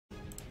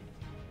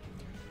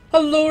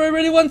Hello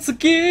everybody once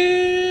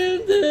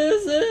again!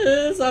 This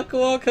is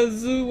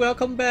AikawaKazu.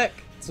 Welcome back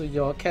to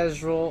your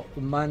casual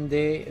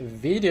Monday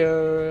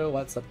video.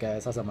 What's up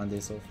guys? How's your Monday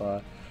so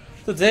far?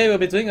 Today we'll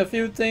be doing a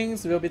few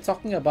things. We'll be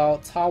talking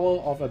about Tower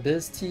of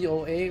Abyss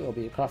TOA. We'll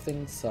be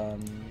crafting some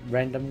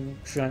random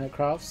 300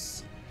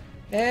 crafts.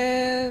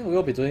 And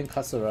we'll be doing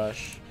Kazu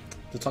Rush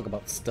to talk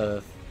about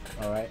stuff.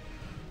 Alright.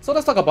 So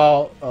let's talk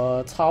about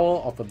Tower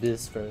of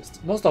Abyss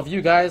first. Most of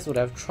you guys would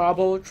have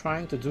trouble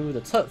trying to do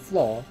the third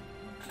floor.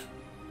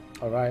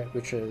 Alright,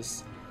 which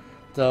is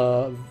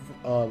the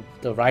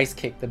rice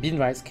cake, the bean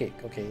rice cake.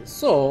 Okay,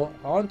 so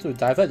I want to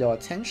divert your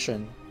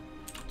attention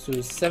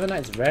to 7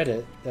 Nights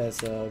Reddit.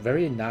 There's a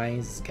very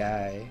nice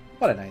guy.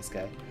 What a nice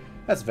guy.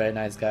 That's a very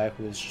nice guy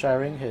who is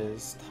sharing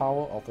his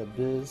Tower of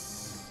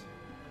Abyss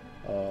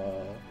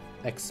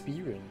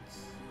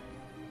experience.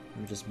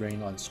 Let me just bring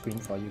it on screen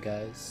for you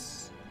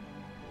guys.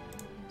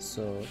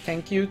 So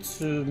thank you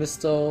to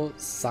Mr.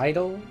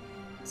 Seidel.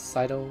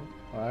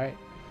 Alright.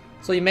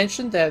 So you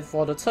mentioned that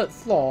for the third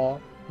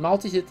floor,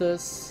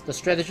 multi-hitters, the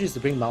strategy is to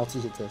bring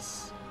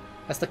multi-hitters.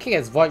 As the cake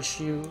has Void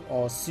Shield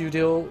or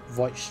Pseudo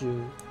Void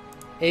Shield,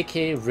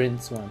 aka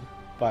Rinse one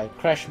by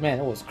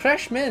Crashman. Oh, it's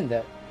Crashman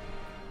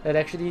that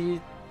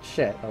actually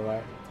shared,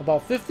 alright.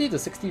 About 50 to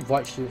 60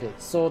 Void Shield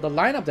hits. So the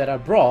lineup that I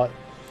brought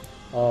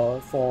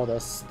for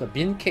the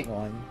bean cake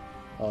one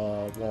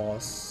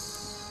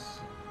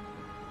was...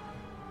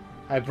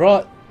 I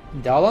brought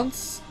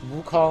Dalon's,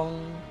 Wukong,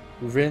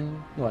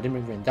 Rin, no I didn't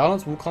bring Rin,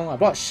 Dalon's, Wukong, I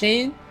brought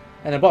Shane,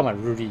 and I brought my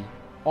Rudy.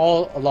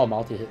 All a lot of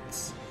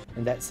multi-hits,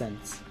 in that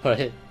sense, per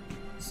hit.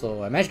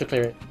 So I managed to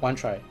clear it, one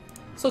try.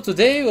 So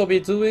today we'll be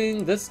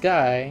doing this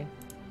guy.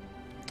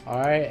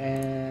 Alright,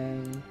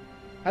 and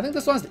I think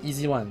this one's the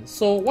easy one.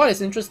 So what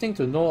is interesting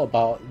to know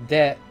about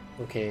that,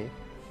 okay,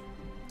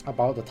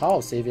 about the Tower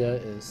of Savior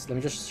is, let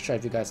me just share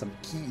with you guys some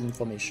key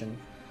information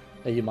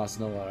that you must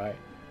know, alright.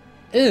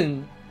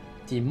 In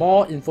the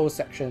more info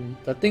section,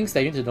 the things that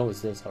you need to know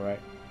is this,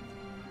 alright.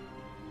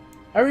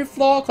 Every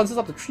floor consists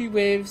of the 3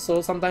 waves,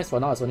 so sometimes for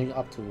now it's only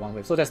up to 1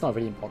 wave, so that's not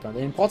really important.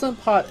 The important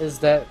part is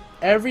that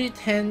every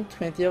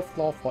 10-20th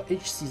floor for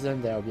each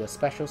season there will be a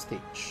special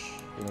stage.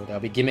 You know, there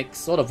will be gimmicks,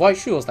 so the Void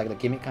Shield is like the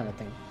gimmick kind of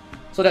thing.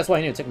 So that's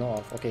what you need to take note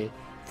of, okay.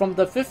 From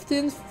the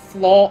 15th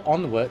floor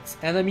onwards,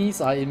 enemies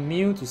are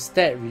immune to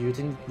stat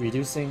reducing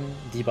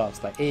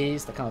debuffs, like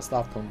Ace, that kind of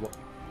stuff don't work.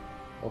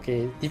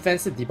 Okay,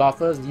 defensive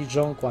debuffers,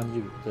 Legion, Guan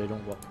Yu, they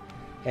don't work.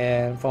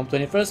 And from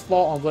 21st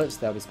floor onwards,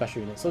 there will be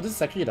special units. So this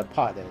is actually the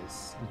part that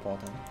is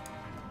important.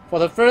 For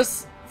the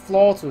first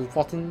floor to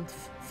 14th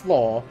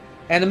floor,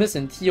 enemies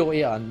in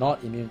TOA are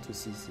not immune to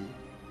CC.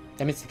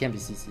 That means it can be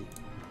CC.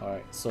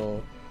 Alright,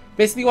 so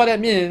basically what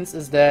that means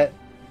is that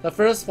the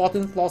first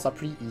 14 floors are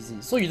pretty easy.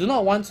 So you do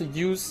not want to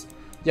use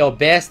your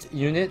best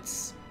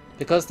units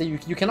because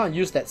you cannot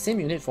use that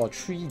same unit for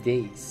 3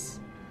 days.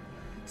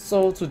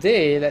 So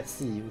today, let's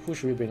see, who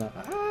should we bring up?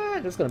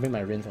 I'm just gonna bring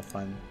my Rin for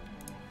fun.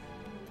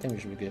 I think we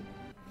should be good.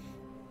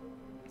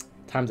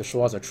 Time to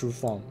show us our true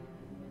form.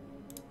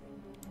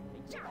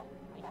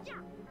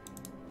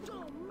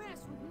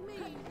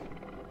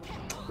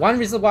 One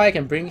reason why I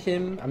can bring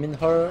him, I mean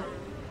her,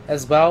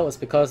 as well is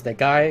because that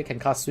guy can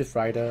cast Swift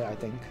Rider, I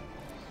think.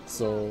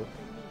 So,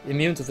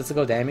 immune to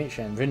physical damage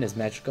and Rin is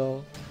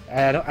magical.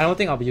 I don't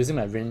think I'll be using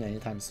my Rin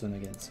anytime soon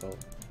again, so...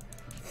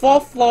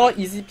 4th floor,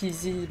 easy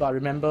peasy, but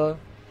remember,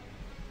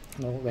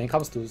 you know, when it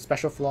comes to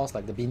special floors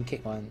like the bean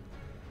cake one.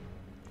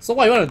 So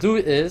what you want to do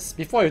is,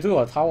 before you do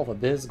a Tower of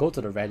Abyss, go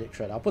to the Reddit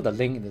thread. I'll put the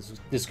link in the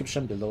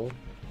description below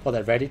for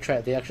that Reddit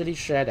thread. They actually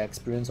share their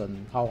experience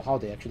on how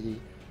they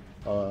actually,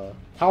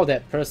 how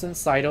that person,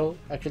 Seidel,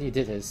 actually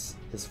did his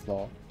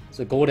floor.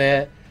 So go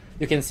there,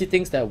 you can see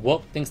things that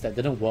work, things that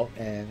didn't work,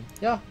 and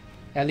yeah,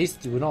 at least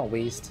do not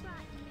waste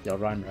your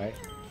run, right?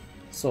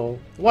 So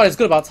what is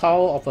good about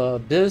Tower of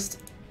Abyss,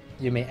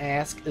 you may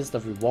ask, is the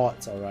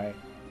rewards, alright?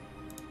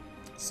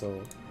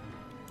 So,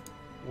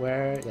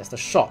 there's the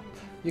shop.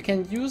 You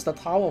can use the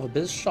Tower of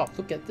Abyss shop.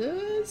 Look at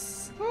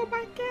this! Oh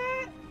my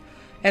god!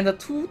 And the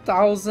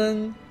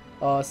 2000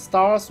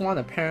 stars one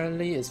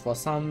apparently is for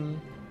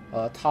some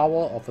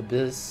Tower of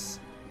Abyss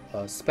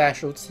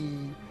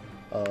specialty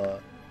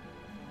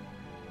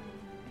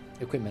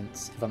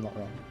equipment, if I'm not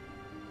wrong.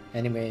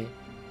 Anyway,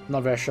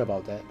 not very sure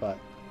about that, but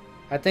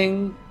I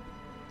think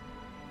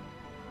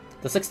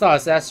the 6-star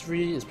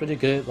accessory is pretty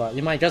good, but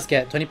you might just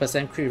get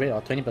 20% crit rate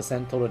or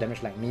 20% total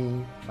damage like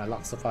me. My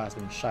luck so far has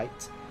been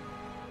shite.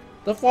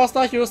 The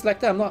 4-star hero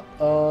selector, I'm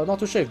not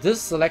too sure if this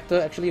selector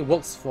actually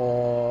works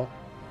for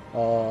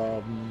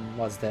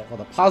what's that? For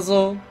the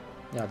puzzle.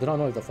 Yeah, I do not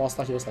know if the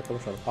 4-star hero selector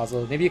works for the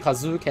puzzle. Maybe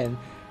Kazu can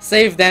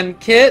save them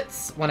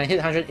kids. When I hit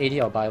 180,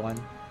 I'll buy one.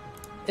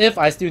 If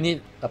I still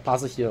need a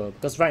puzzle hero,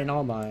 because right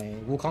now my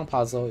Wukong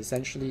puzzle,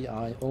 essentially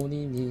I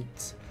only need,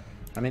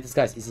 I mean this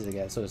guy is easy to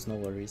get, so there's no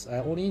worries. I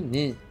only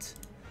need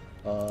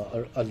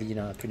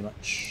Alina pretty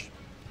much.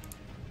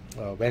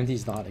 Wendy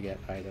is not hard to get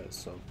either,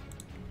 so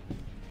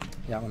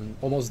yeah, I'm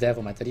almost there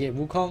for my 38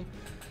 Wukong.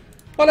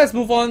 But let's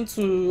move on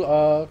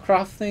to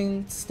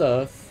crafting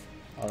stuff.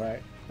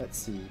 Alright, let's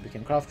see, we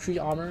can craft 3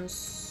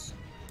 armors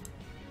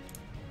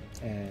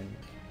and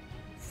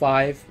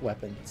 5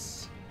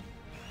 weapons.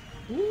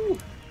 Ooh,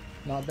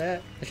 not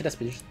bad.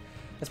 Actually,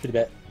 that's pretty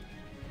bad.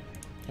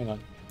 Hang on,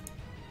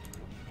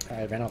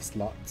 I ran out of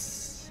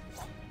slots.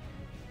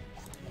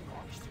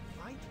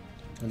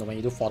 And then when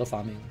you do fodder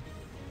farming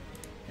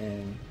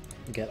and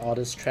you get all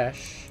this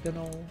trash, you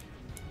know.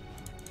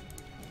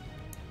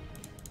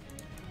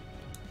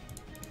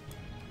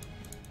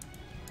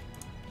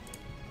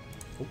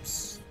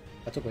 Oops,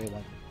 I took away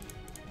one.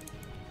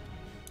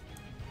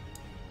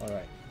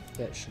 Alright,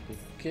 that should be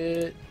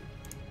good.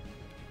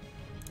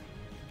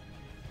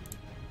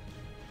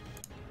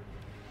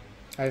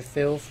 I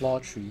failed floor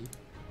 3.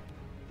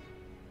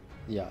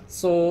 Yeah,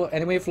 so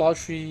anyway, floor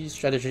 3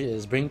 strategy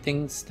is bring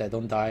things that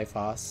don't die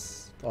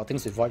fast, or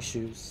things with void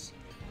shields,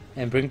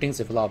 and bring things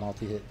with a lot of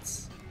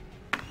multi-hits.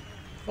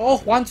 Oh,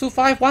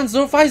 125,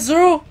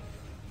 1050!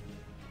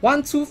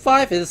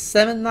 125 is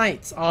 7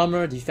 knights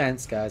armor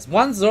defense, guys.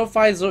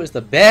 1050 is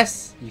the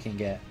best you can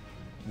get.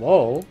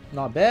 Whoa,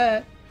 not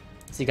bad.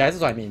 See, guys,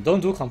 that's what I mean.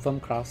 Don't do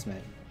confirmed crafts,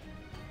 man.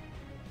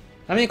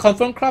 I mean,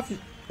 confirmed craft.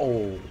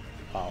 Oh,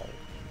 wow.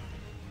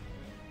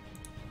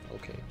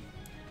 Okay.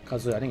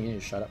 Kazu, I think you need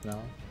to shut up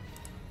now.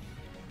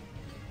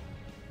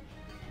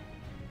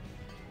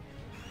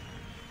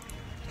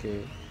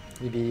 Okay.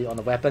 Maybe on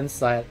the weapons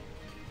side.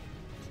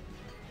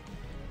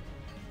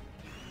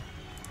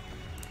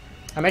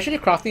 I'm actually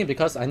crafting it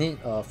because I need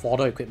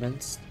fodder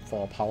equipment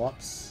for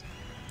power-ups,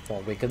 for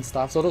awakened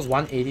stuff. So those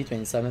 180,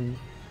 27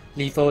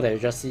 lethal that you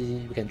just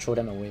see, we can throw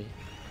them away.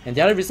 And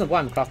the other reason why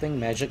I'm crafting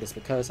magic is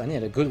because I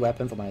need a good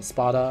weapon for my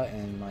Sparta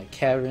and my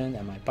Karen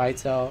and my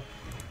Baitel.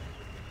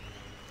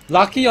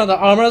 Lucky on the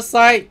armor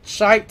side,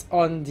 shite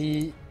on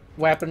the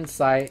weapon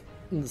side.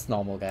 It's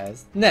normal,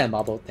 guys. Net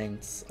marble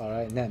things,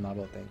 alright? Net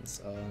marble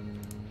things.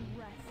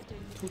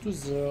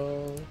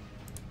 220.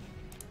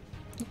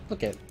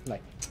 Look at,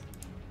 like,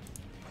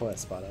 poor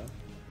Sparta.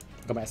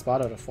 I got my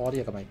Sparta to 40,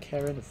 I got my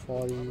Karen to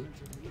 40.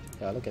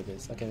 Yeah, look at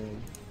this. I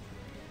can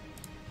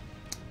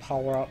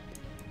power up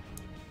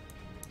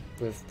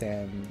with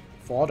them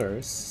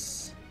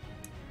fodders.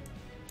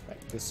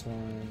 Like this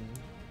one.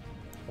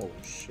 Oh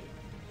shit.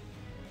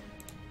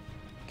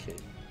 Okay,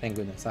 thank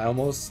goodness. I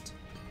almost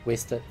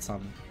wasted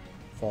some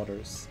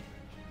fodders.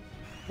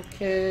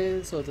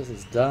 Okay, so this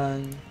is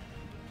done.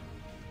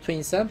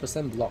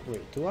 27% block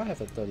rate. Do I have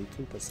a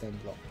 32%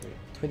 block rate?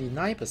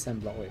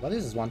 29% block rate. But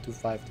this is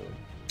 125 though.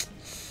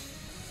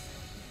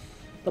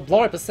 The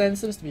block rate percent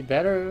seems to be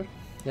better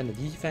than the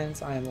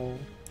defense IMO.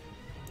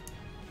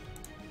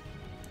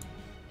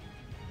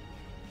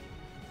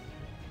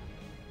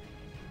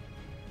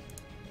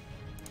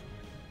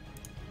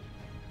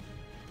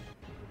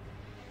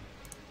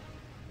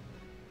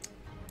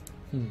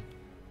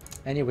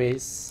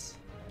 Anyways,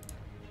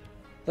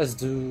 let's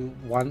do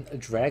one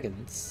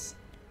dragons.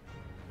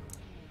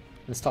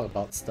 Let's talk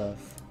about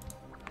stuff.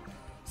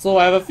 So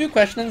I have a few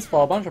questions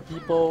for a bunch of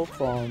people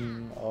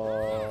from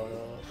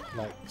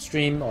like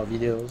stream or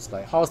videos,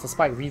 like how's the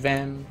spike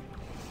revamp?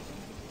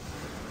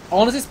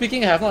 Honestly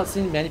speaking, I have not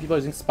seen many people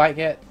using spike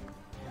yet.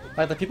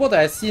 Like the people that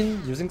I've seen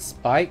using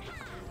spike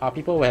are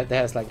people that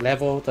has like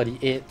level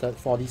 38,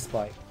 40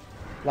 spike.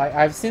 Like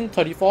I've seen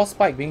 34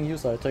 spike being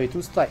used or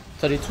 32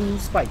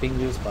 spike being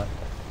used, but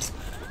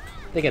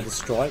they get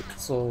destroyed,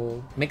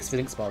 so mixed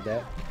feelings about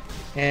that.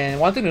 And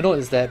one thing to note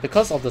is that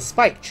because of the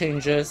spike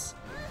changes,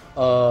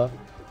 for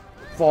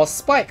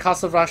spike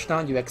Castle Rush now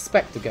you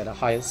expect to get a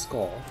higher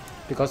score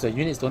because your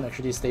units don't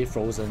actually stay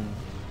frozen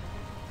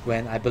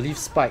when I believe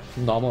spike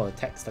normal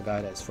attacks the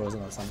guy that's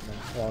frozen or something.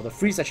 Or the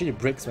freeze actually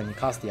breaks when you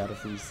cast the other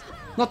freeze.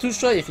 Not too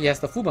sure if he has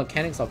the full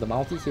mechanics of the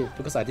multi-hit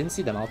because I didn't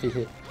see the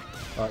multi-hit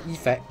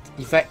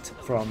effect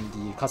from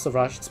the Castle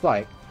Rush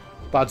spike,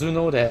 but I do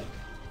know that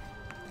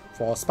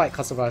for spike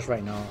Castle Rush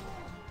right now,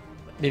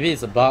 maybe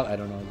it's a bug, I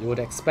don't know, you would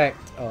expect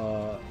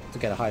to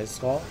get a higher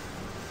score,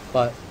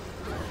 but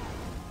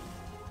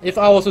if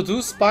I was to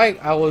do spike,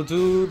 I will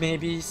do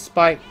maybe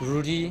spike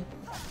Rudy.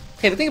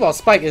 Okay, the thing about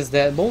spike is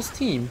that most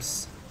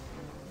teams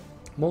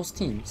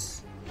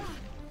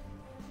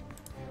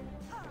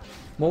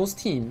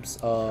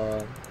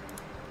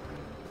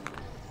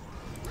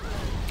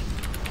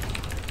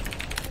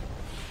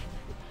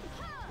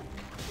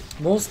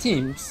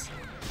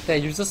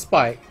that uses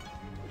spike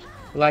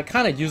like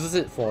kind of uses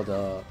it for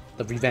the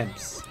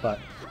revamps, but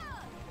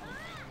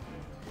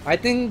I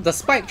think the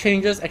spike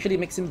changes actually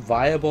makes him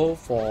viable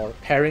for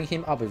pairing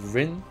him up with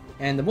Rin.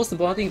 And the most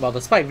important thing about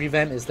the spike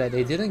revamp is that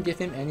they didn't give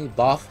him any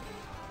buff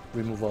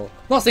removal.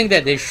 Not saying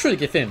that they should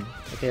give him,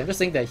 okay, I'm just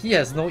saying that he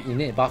has no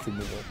innate buff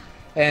removal.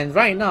 And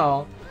right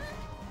now,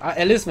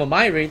 at least for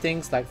my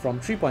ratings, like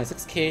from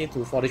 3.6k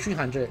to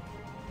 4300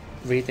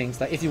 ratings,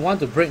 like if you want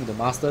to break the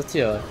master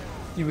tier,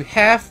 you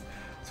have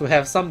to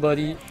have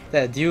somebody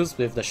that deals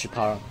with the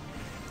Shiparang,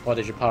 or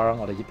the Jiparang,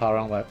 or the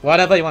Yiparang,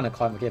 whatever you want to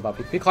call him, okay, but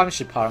we call him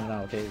Shiparang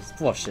now, okay, it's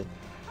full of shit.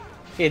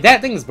 Okay,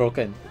 that thing is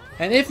broken.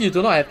 And if you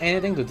do not have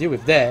anything to deal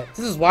with that,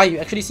 this is why you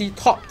actually see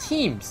top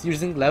teams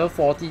using level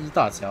 40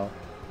 Daqiao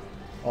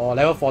or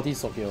level 40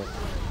 Sokyo.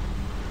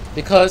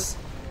 because,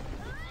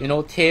 you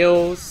know,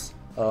 Tails,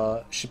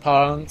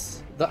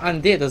 Shiparangs, the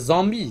undead, the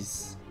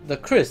zombies, the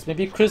Chris,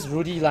 maybe Chris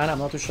Rudy lineup, I'm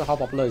not too sure how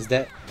popular is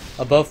that,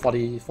 above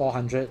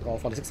 4400 or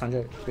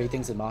 4600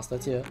 ratings in Master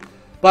Tier.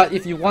 But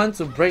if you want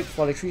to break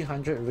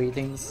 4300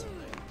 ratings,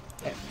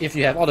 if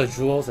you have all the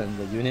jewels and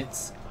the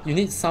units, you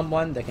need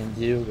someone that can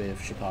deal with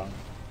Shiparang.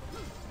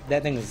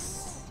 That thing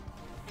is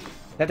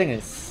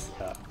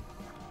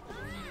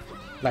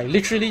like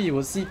literally you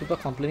will see people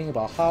complaining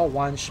about how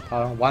one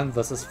Shiparang 1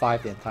 versus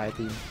 5 the entire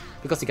team,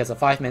 because he gets a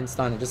 5-man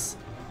stun and just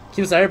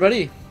kills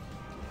everybody.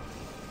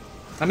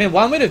 I mean,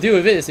 one way to deal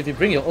with it is if you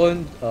bring your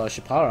own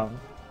Shiparang,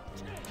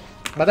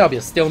 but that will be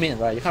a stalemate,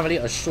 right? You can't really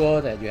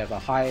assure that you have a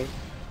high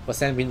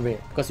percent win rate,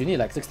 because you need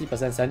like 60%,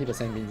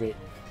 70% win rate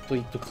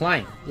to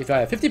climb. If you're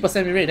at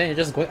 50% win rate, then you're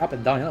just going up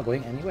and down, you're not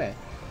going anywhere.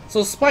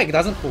 So Spike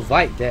doesn't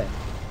provide that.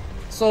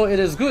 So it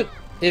is good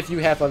if you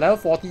have a level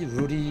 40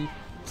 Rudy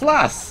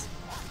plus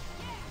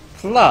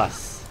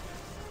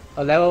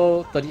a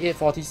level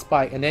 38-40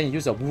 Spike, and then you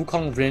use a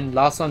Wukong Rin.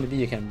 Last one maybe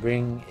you can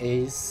bring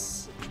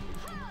Ace,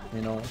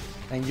 you know,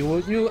 and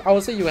I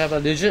would say you have a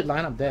legit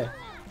lineup there.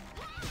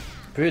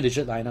 Pretty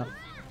legit lineup.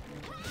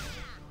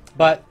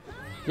 But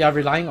yeah,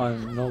 relying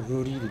on, you know,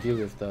 Rudy to deal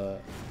with the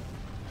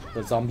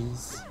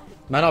zombies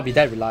might not be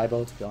that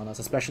reliable, to be honest,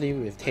 especially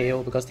with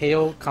Tail, because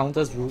Tail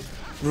counters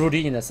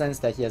Rudy in the sense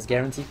that he has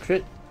guaranteed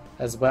crit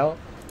as well.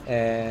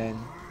 And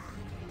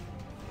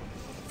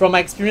from my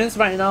experience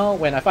right now,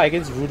 when I fight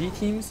against Rudy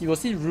teams, you will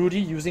see Rudy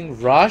using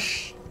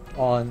Rush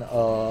on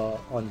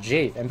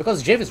Jave, and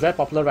because Jave is very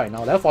popular right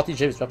now, level 40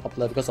 Jave is very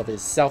popular because of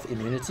his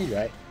self-immunity,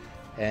 right?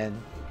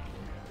 And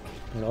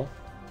you know,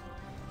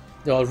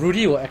 the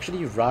Rudy will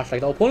actually rush,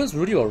 like the opponent's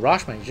Rudy will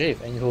rush my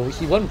Jave, and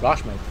he won't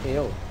rush my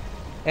Tail.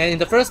 And in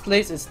the first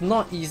place, it's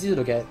not easy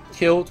to get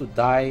Tail to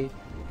die,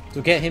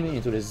 to get him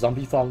into the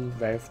zombie form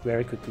very,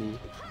 very quickly,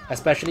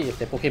 especially if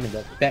they poke him in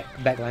the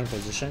backline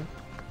position.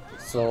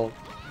 So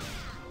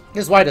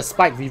this is why the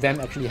Spike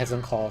revamp actually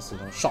hasn't caused, you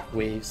know,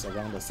 shockwaves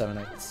around the 7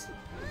 Knights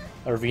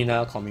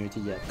arena community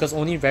yet, because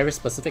only very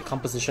specific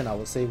composition, I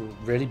would say, will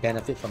really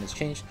benefit from its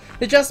change.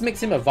 It just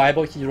makes him a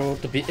viable hero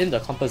to be in the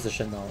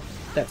composition now.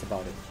 That's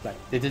about it. Like,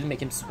 they didn't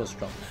make him super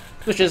strong,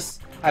 which is,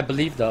 I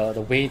believe,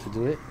 the way to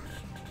do it.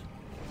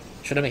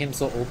 Shouldn't make him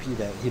so OP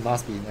that he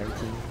must be in every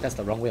team. That's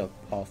the wrong way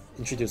of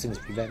introducing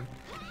this revamp.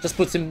 Just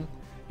puts him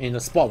in a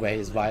spot where he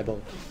is viable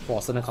for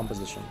a certain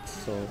composition.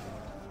 So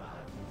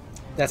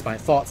that's my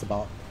thoughts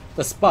about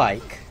the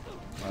Spike.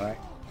 Alright.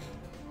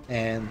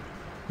 And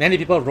many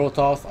people wrote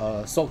off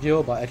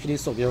Sophio, but actually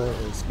Sophio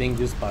is being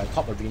used by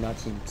top arena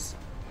teams.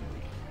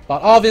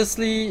 But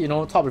obviously, you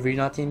know, top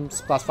arena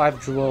teams plus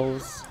 5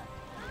 jewels,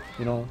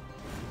 you know,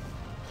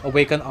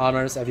 awakened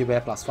armors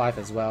everywhere plus 5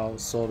 as well.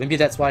 So maybe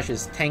that's why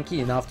she's tanky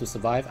enough to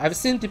survive. I've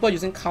seen people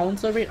using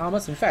counter rate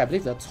armors. In fact, I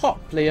believe the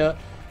top player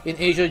in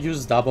Asia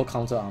uses double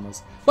counter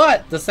armors.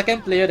 But the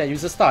second player that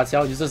uses Star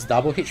Qiao uses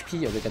double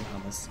HP awakened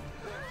armors.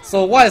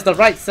 So what is the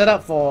right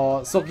setup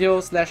for Sophio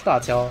 /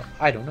 Star Qiao?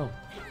 I don't know.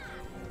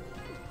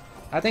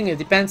 I think it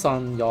depends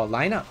on your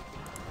lineup.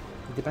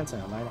 It depends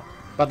on your lineup.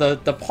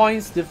 But the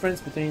points difference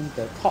between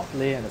the top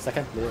player and the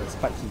second player is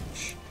quite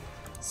huge.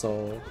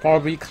 So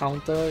probably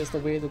counter is the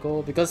way to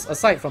go, because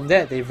aside from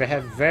that, they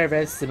have very,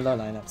 very similar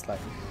lineups, like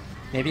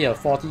maybe a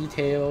 40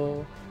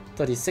 Tail,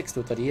 36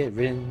 to 38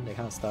 Rin, that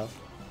kind of stuff.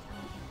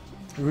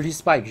 Rudy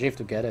Spike Jave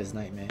together is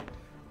nightmare.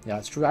 Yeah,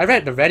 it's true. I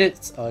read the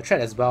Reddit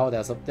thread as well. There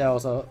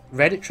was a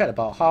Reddit thread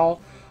about how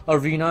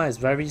Arena is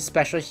very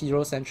special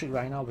hero centric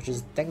right now, which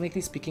is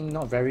technically speaking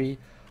not very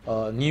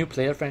new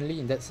player friendly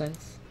in that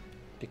sense,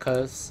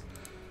 because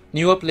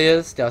newer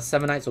players, their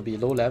 7 Knights will be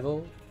low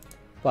level,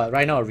 but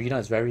right now Arena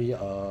is very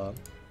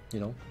you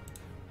know,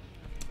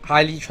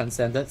 highly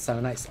transcended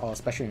 7 Knights or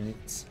special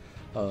units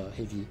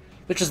heavy,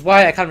 which is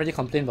why I can't really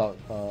complain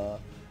about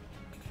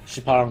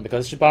Shiparang,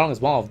 because Shiparang is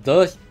one of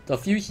the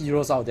few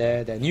heroes out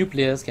there that new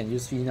players can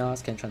use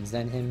Finas, can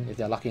transcend him if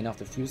they're lucky enough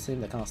to fuse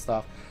him, that kind of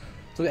stuff,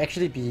 to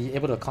actually be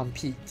able to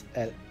compete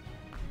at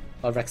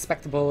a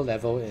respectable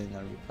level in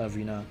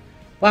Arena.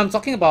 But I'm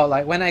talking about,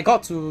 like, when I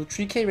got to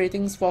 3k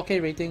ratings,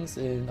 4k ratings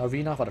in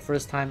Arena for the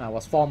first time, I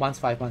was 4 months,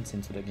 5 months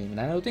into the game,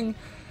 and I don't think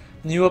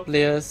newer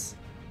players,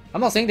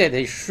 I'm not saying that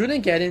they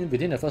shouldn't get in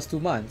within the first 2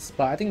 months,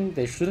 but I think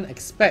they shouldn't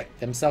expect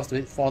themselves to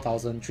hit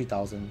 4,000,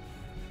 3,000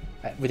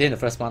 within the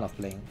first month of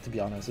playing, to be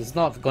honest. It's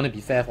not going to be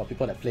fair for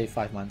people that play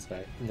 5 months,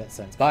 right, in that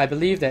sense. But I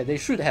believe that they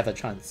should have a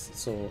chance.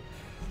 So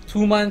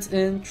 2 months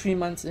in, 3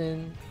 months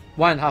in,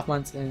 1.5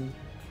 months in,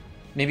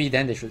 maybe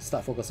then they should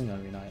start focusing on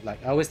Arena.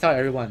 Like I always tell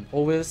everyone,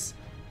 always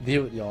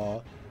build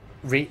your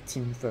raid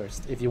team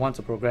first if you want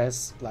to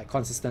progress like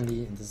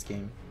consistently in this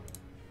game,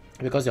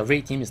 because your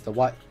raid team is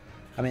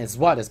it's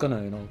what is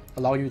gonna, you know,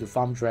 allow you to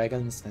farm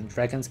dragons, and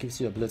dragons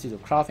gives you the ability to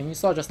craft. And you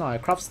saw just now I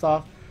craft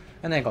stuff,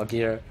 and then I got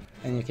gear,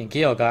 and you can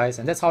gear your guys,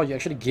 and that's how you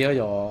actually gear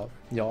your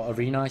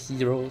arena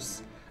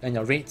heroes and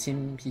your raid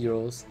team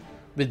heroes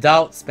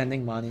without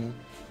spending money,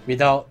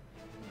 without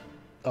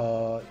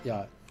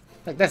yeah,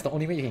 like that's the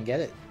only way you can get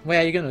it. Where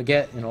are you gonna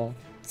get, you know,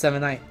 7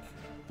 Knight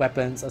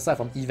weapons aside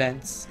from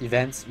events,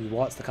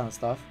 rewards, the kind of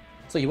stuff.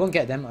 So you won't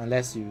get them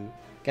unless you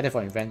get it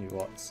for event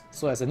rewards.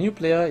 So as a new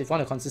player, if you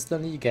want to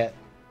consistently get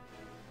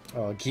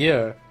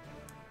gear,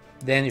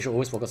 then you should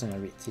always focus on your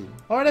raid team.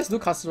 Alright, let's do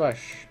Kazu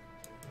Rush.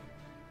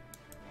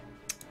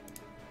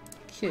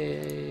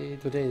 Okay,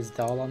 today is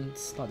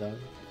Daolon's, not the...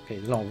 Okay,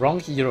 no, wrong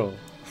hero.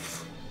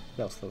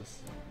 That was close.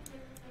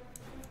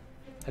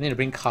 I need to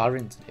bring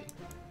Karin today.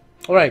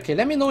 Alright, okay,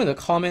 let me know in the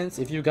comments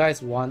if you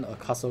guys want a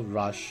Kazu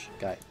Rush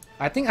guide.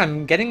 I think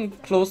I'm getting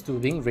close to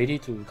being ready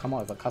to come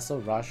out with a Kazu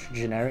Rush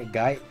generic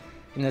guide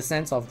in the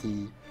sense of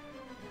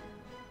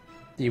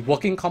the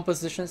working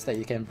compositions that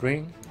you can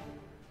bring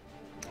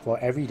for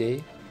every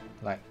day.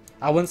 Like,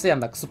 I wouldn't say I'm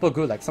like super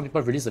good, like some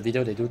people release a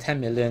video, they do 10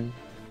 million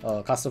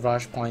Kazu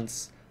Rush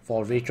points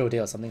for Retro Day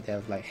or something, they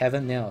have like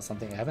Heaven Nail or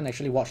something. I haven't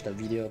actually watched the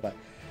video, but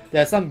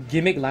there are some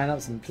gimmick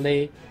lineups in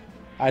play.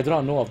 I do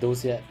not know of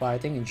those yet, but I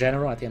think in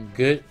general, I think I'm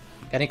good.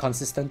 Getting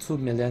consistent 2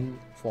 million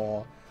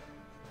for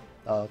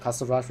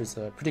Kazu Rush is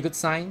a pretty good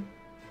sign,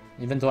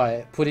 even though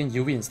I put in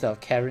Yui instead of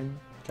Karin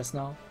just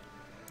now.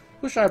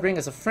 Who should I bring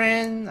as a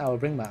friend? I will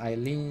bring my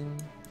Eileen.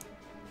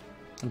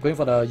 I'm going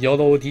for the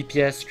YOLO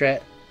DPS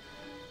strat.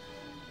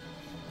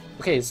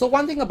 Okay, so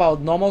one thing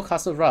about normal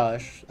Kazu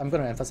Rush, I'm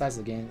going to emphasize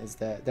again, is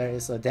that there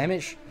is a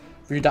damage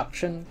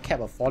reduction cap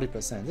of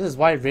 40%. This is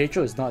why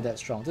Rachel is not that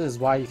strong. This is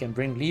why you can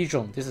bring Lee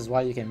Jong. This is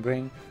why you can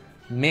bring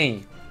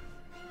Mei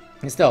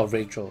instead of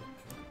Rachel.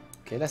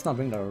 Okay, let's not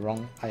bring the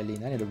wrong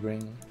Eileen. I need to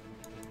bring...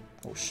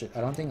 Oh shit,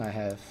 I don't think I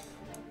have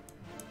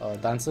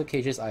Dancer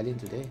Cage's Eileen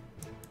today.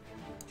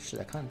 Shit,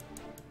 I can't.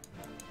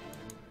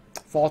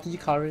 40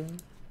 Karin?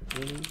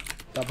 Really?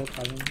 Double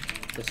Karin?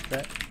 The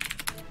strat?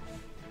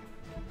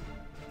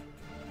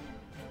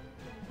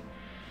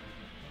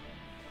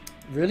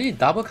 Really?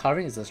 Double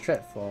Karin is a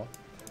strat for...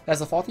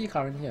 There's a 40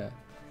 Karin here.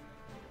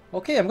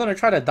 Okay, I'm gonna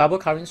try the double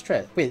Karin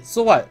strat. Wait,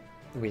 so what?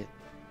 Wait.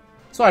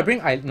 So I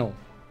bring no.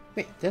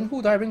 Wait, then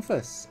who do I bring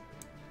first?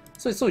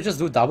 So you just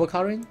do double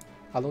Karin?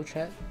 Hello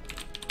chat?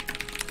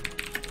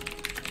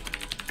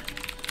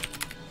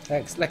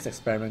 Let's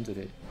experiment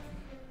today.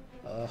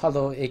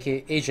 Hello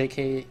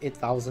AJK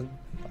 8000.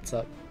 What's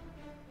up?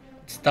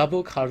 It's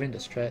double Karin the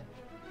strat.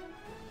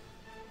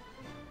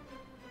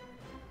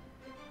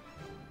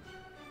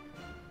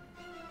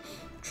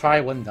 Try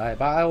won't die,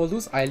 but I will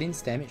lose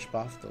Eileen's damage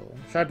buff though.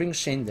 Should I bring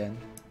Shane then?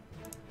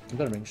 I'm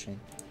gonna bring Shane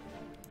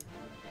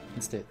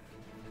instead.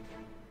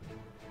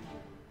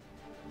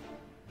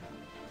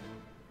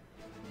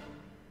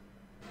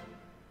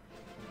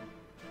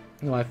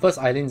 No, my first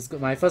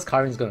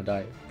Karin is gonna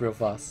die real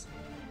fast.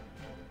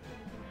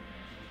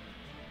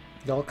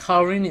 Your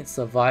Karin needs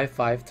survive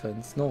 5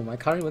 turns. No, my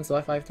Karin won't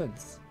survive 5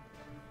 turns.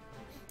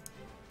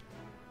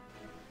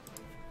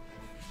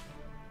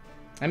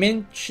 I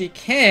mean, she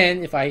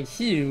can if I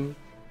heal.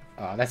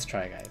 Let's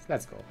try, guys.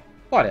 Let's go.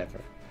 Whatever.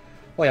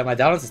 Oh yeah, my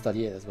balance is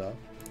 38 as well.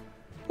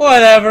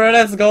 Whatever,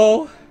 let's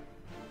go.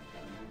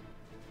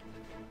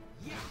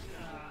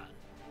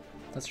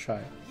 Let's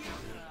try.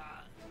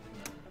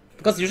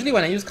 Because usually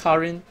when I use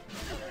Karin,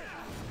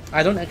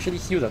 I don't actually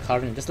heal the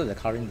Karin, just let the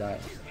Karin die.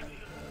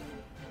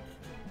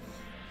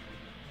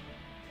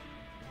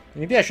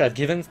 Maybe I should have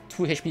given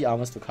 2 HP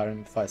armors to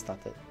Karin before I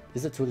started.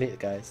 Is it too late,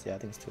 guys? Yeah, I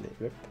think it's too late.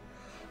 RIP.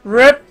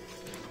 RIP!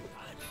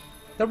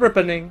 The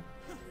ripening.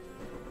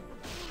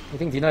 I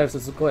think Dina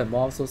has to go and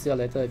mob, so see you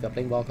later if you're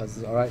playing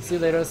AikawaKazu. Alright, see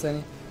you later,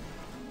 Sunny.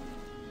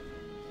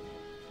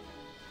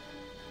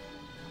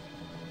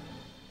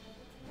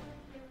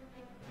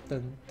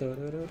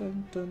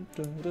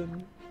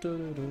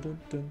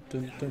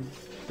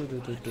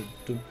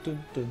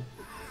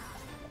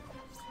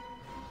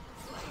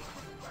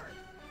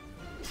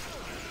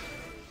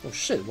 Oh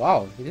shit,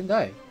 wow, he didn't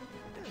die.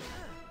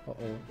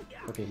 Uh-oh.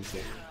 Okay, he's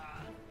dead.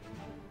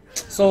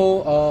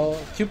 So,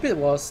 Cupid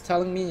was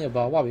telling me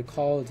about what we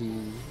call the...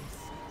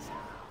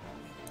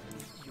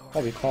 I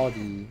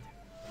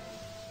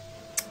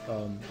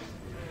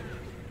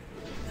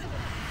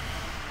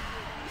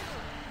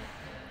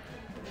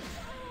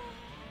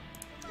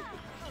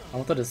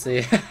wanted to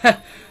say...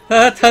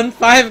 turn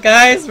 5,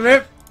 guys!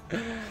 RIP!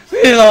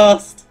 We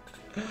lost!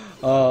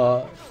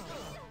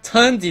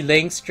 Turn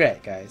delaying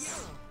strat,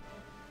 guys.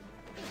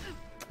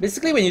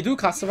 Basically, when you do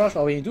Kazu Rush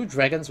or when you do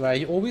Dragons, right,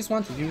 you always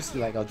want to use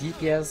like a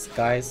DPS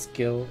guy's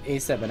skill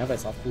ASAP whenever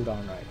it's off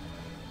cooldown, right?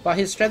 But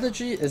his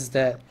strategy is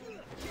that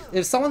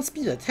if someone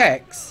speed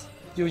attacks,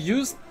 you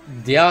use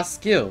their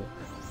skill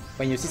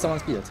when you see someone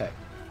speed attack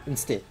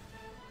instead.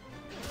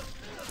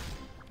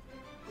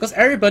 Because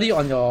everybody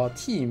on your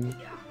team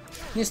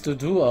needs to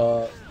do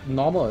a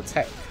normal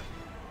attack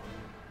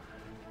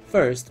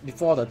first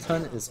before the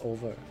turn is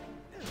over.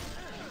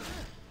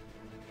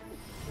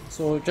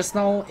 So just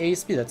now A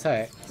speed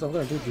attack, so I'm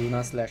gonna do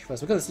Luna Slash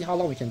first. We're gonna see how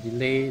long we can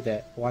delay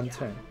that one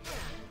turn.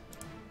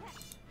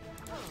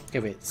 Okay,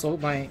 wait, so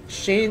my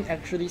Shane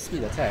actually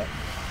speed attack.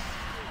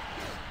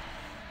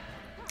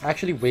 I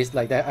actually waste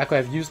like that. I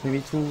could have used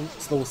maybe 2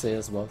 slow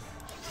sayers worth.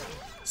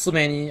 So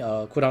many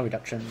cooldown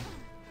reduction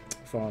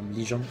from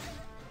Legion.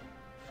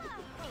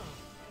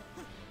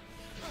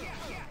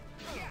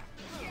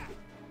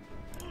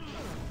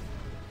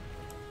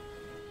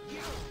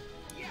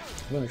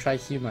 I'm gonna try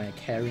heal my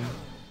Karen.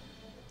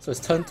 So it's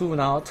turn 2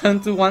 now. Turn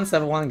 2,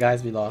 171,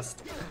 guys, we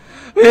lost.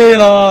 We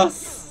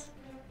lost!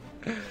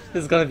 This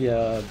is gonna be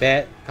a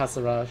bad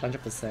Kazu rush,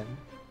 100%.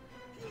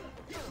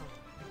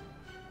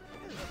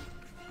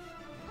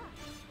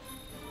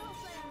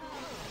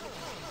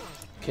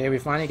 Okay, we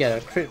finally get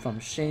a crit from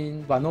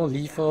Shane, but no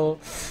lethal.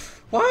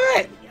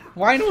 What?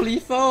 Why no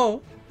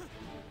lethal?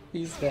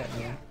 He's bad,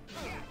 man.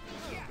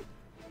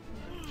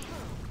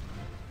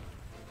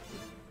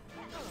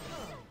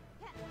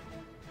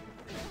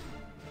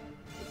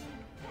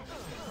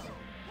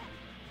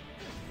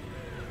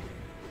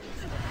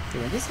 Okay,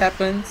 when this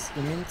happens,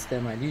 it means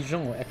that my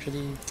Legion will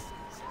actually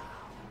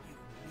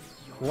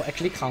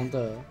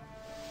counter.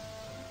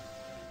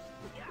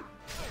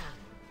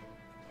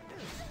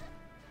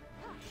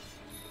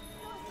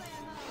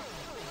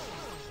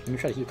 Let me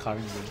try to heal Karin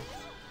again.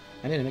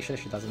 I need to make sure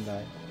she doesn't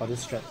die for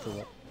this strat to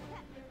work.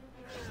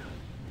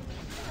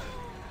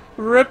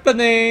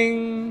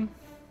 Ripening!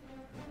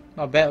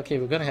 Not bad. Okay,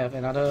 we're gonna have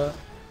another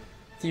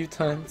few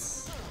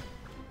turns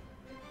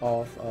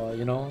of,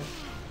 you know,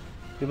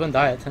 we won't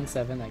die at turn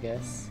 7, I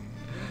guess.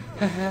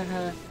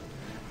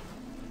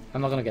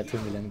 I'm not gonna get 2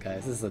 million,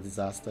 guys. This is a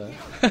disaster.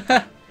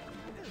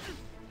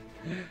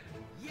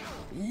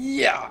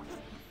 Yeah!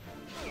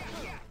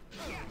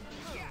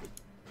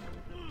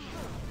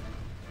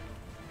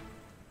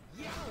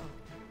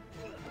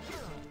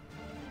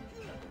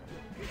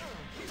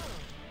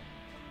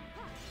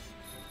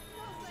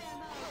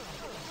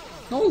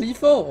 No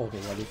lethal! Okay,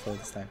 yeah, lethal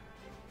this time.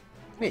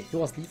 Wait, it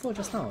was lethal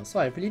just now, so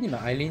I really need my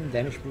Eileen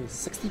damage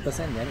boost.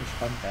 60% damage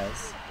pump,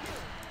 guys.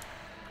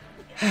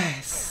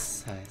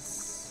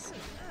 Nice.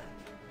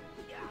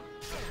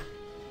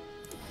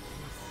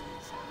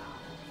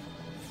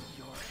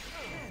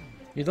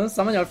 You don't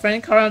summon your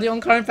friend currently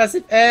on current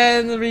passive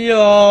and we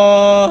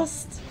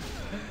lost!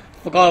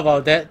 Forgot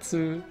about that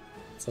too.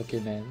 It's okay,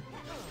 man.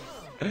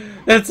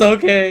 It's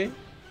okay.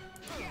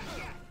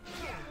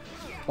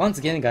 Once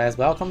again, guys,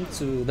 welcome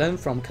to Learn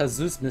from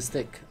Kazu's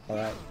Mystic.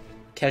 Alright.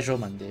 Casual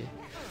Monday.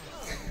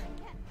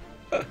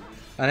 I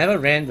never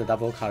ran the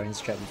double Karin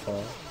strat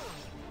before,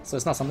 so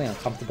it's not something I'm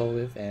comfortable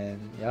with,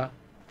 and yeah.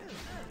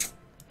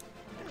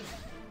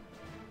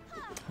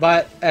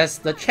 But as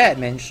the chat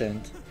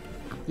mentioned,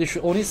 you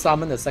should only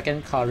summon the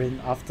second Karin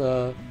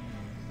after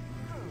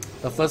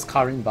the first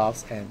Karin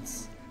buffs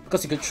ends,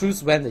 because you could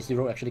choose when the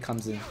hero actually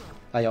comes in,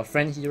 like your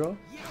friend hero.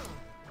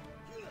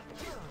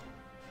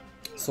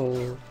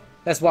 So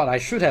that's what I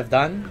should have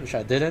done, which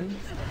I didn't.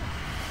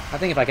 I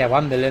think if I get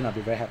 1 million, I'll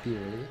be very happy,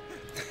 really.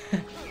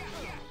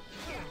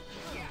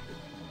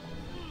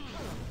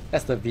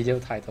 That's the video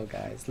title,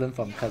 guys. Learn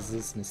from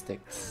Kazu's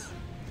mistakes.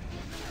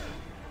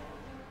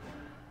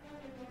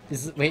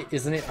 Wait,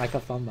 isn't it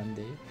AikawaKazu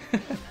Monday?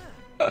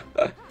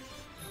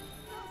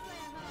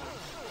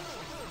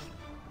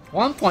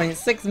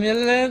 1.6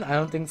 million? I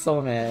don't think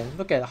so, man.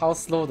 Look at how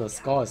slow the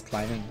score is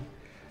climbing.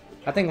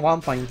 I think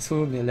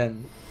 1.2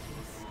 million.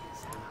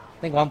 I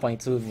think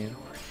 1.2 million.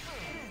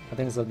 I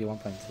think it's gonna be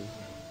 1.2.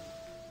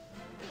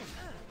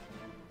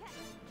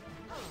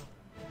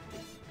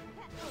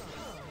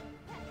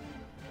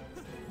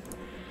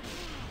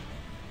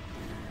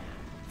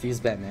 Feels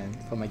bad, man,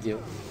 for my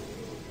guild.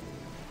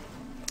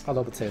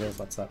 Hello potatoes,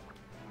 what's up?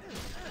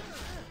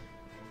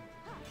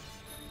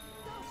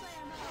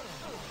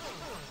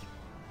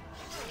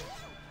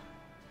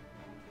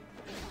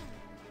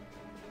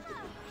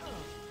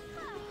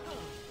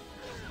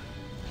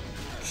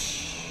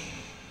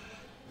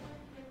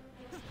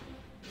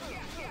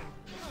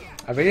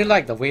 I really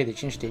like the way they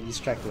changed the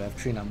East track to have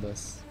 3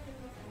 numbers.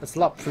 It's a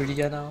lot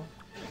prettier now.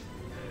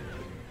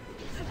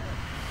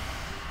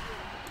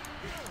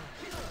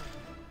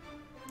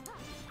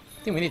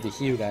 I think we need to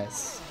heal,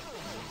 guys.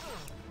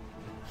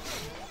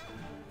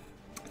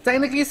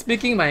 Technically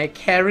speaking, my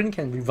Karen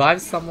can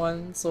revive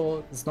someone,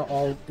 so it's not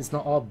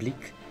all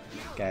bleak,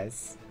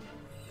 guys.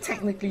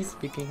 Technically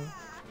speaking.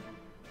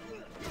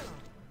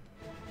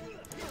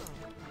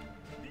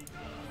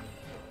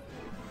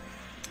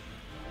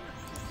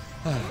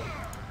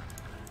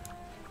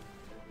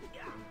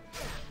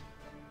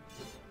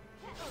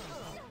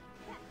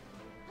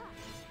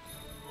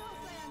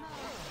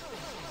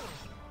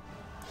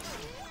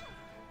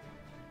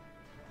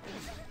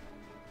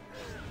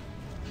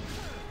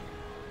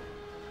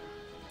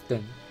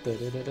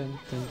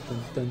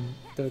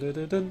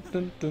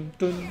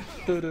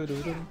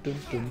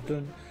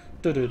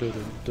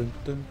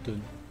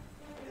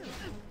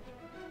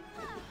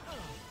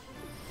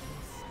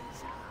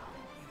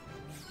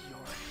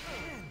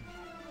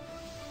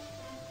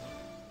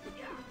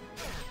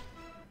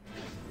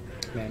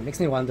 Man, makes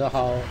me wonder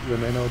how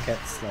Romano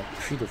gets like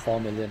 3 to 4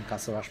 million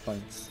Kazu Rush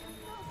points.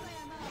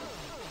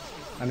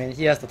 I mean,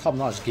 he has the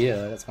top-notch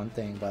gear, that's one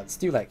thing, but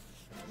still like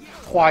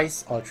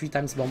twice or 3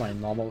 times more my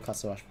normal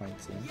Kazu Rush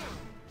points, you know?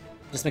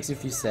 Just makes you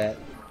feel sad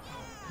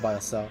about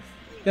yourself.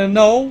 You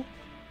know?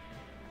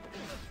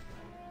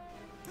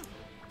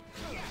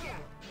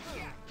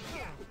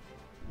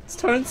 It's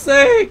turn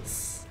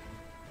 6!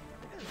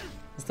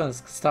 It's gonna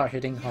start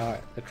hitting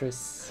hard, the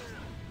Chris.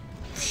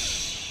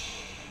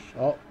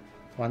 Oh,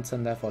 one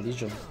turn left for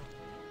Legion.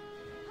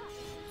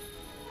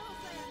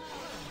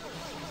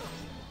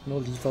 No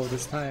lethal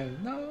this time.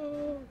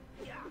 No!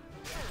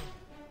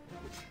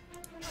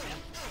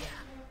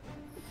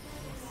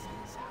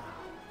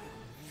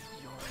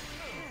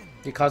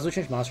 Did Kazu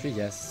change mastery?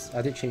 Yes,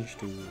 I did change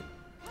to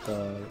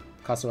the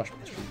Castle Rush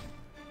mastery.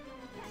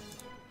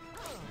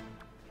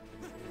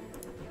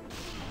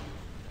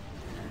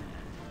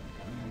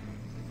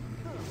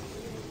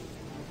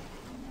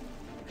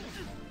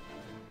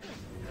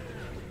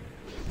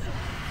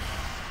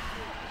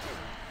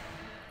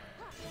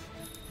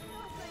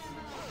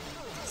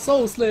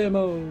 Soul Slayer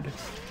mode!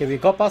 Okay, we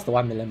got past the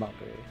 1 million mark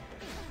already.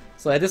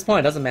 So at this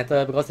point it doesn't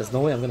matter because there's no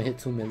way I'm gonna hit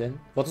 2 million.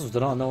 For those who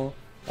do not know,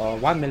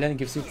 1 million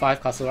gives you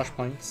 5 Castle Rush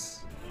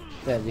points.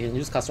 Then you can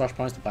use Castle Rush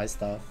points to buy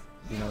stuff.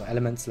 You know,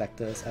 element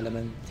selectors,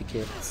 element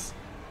tickets,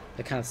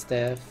 that kind of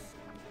stuff.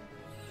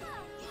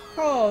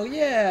 Oh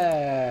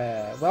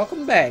yeah!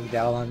 Welcome back,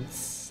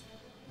 Dalans.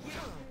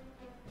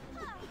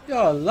 You're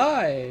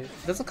alive!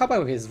 Doesn't come back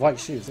with his void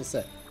shield, so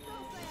sad.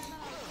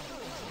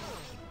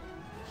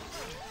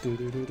 Oh,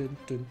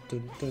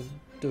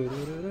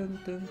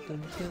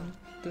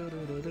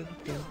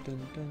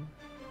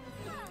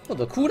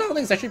 the cooldown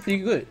thing is actually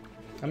pretty good.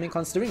 I mean,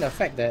 considering the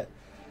fact that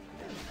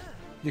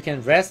you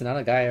can rest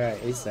another guy right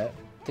ASAP.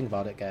 Think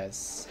about it,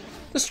 guys.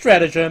 The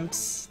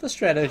stratagems, the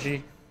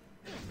strategy.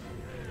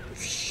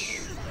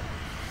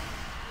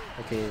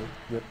 Okay,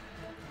 good.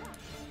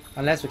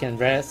 Unless we can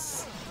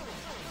rest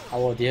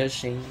our dear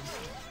Shane.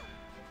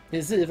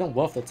 Is it even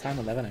worth the time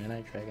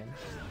 1199 Dragon?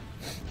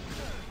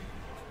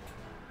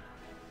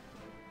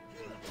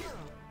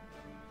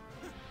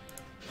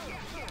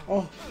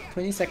 Oh,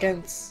 20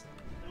 seconds.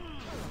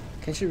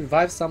 Can she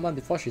revive someone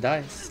before she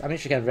dies? I mean,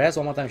 she can rest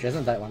one more time. She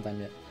hasn't died one time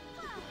yet.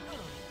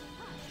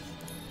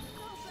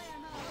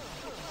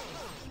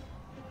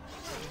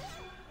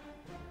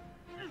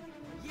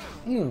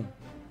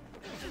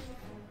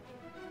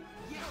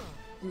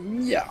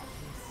 Yeah.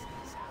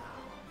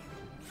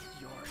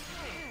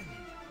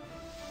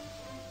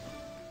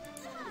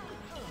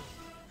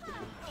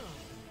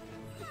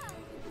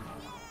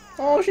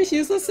 Oh, she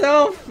heals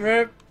herself!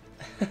 Rip!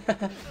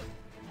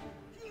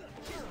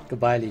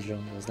 Goodbye,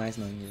 Legion. It was nice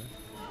knowing you.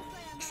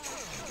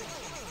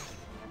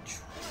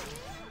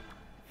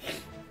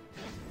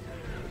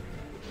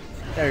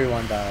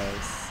 Everyone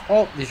dies.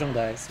 Oh, Legion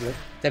dies. Rip.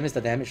 That means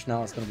the damage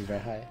now is gonna be very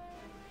high.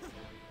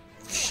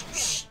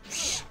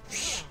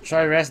 Should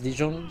I rest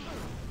Legion?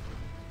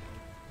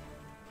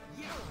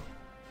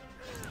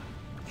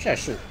 Actually, I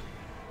should.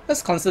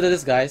 Let's consider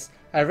this, guys.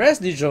 I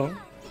rest Legion.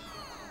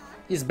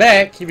 He's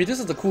back. He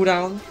reduces the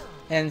cooldown.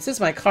 And since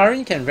my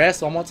Karin can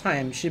rest one more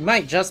time, she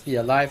might just be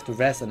alive to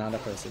rest another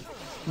person.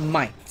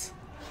 Might.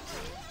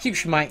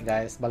 Huge might,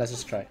 guys, but let's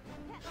just try.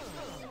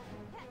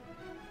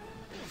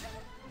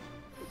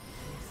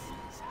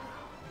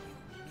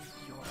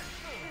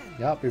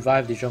 Yup,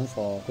 revive Legion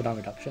for cooldown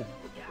reduction.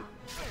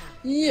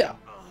 Yeah.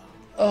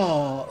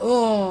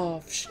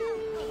 Oh,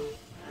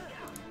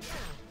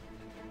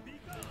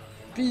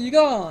 be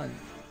gone.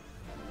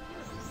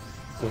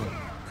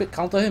 Quick,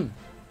 counter him.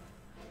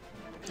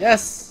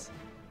 Yes.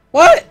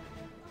 What?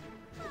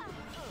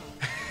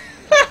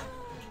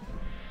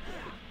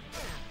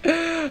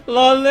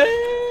 Lolly,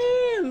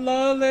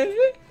 lolly.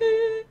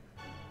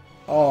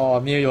 Oh,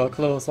 Amir, you're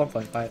close.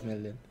 1.5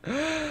 million.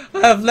 I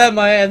have let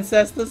my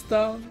ancestors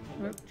down.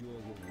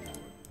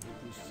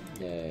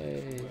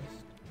 Yay.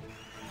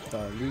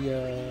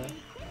 Dahlia.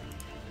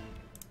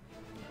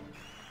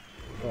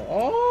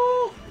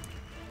 Oh.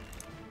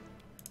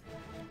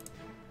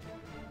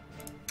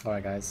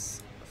 Alright,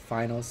 guys.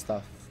 Final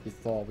stuff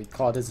before we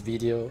call this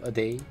video a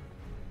day.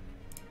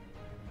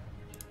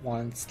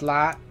 One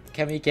slot.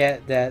 Can we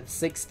get that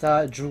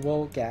 6-star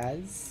jewel,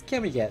 guys?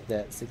 Can we get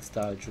that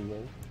 6-star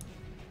jewel?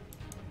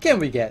 Can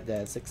we get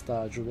that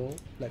 6-star jewel?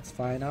 Let's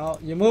find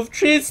out. You move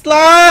 3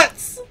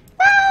 slots!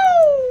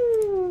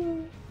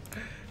 Woo!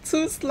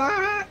 2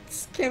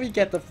 slots! Can we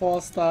get the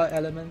 4-star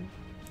element?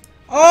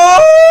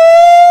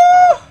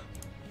 Oh!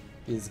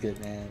 Feels good,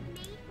 man.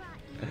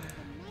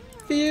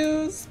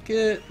 Feels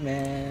good,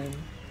 man.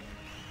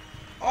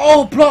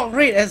 Oh, block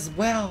rate as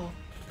well!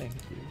 Thank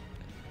you.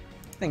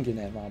 Thank you,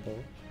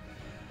 Netmarble.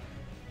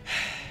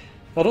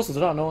 For those who do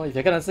not know, if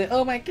you're gonna say,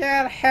 oh my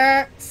god,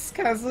 hacks!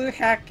 Kazu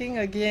hacking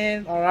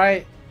again,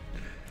 alright.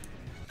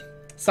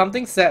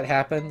 Something sad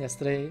happened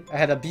yesterday. I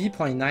had a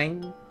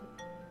B.9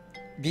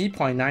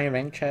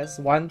 rank chest,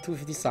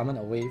 250 summon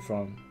away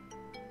from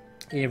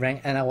A rank,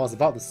 and I was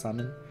about to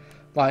summon,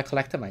 but I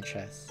collected my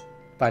chest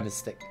by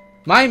mistake.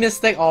 My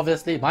mistake,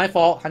 obviously, my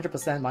fault,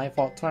 100% my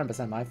fault,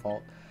 200% my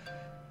fault.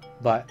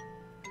 But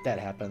that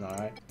happened,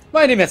 alright.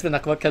 My name has been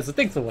AikawaKazu.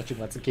 Thanks for watching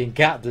once again.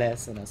 God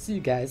bless, and I'll see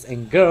you guys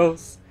and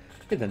girls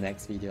in the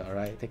next video,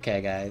 alright? Take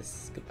care,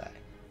 guys. Goodbye.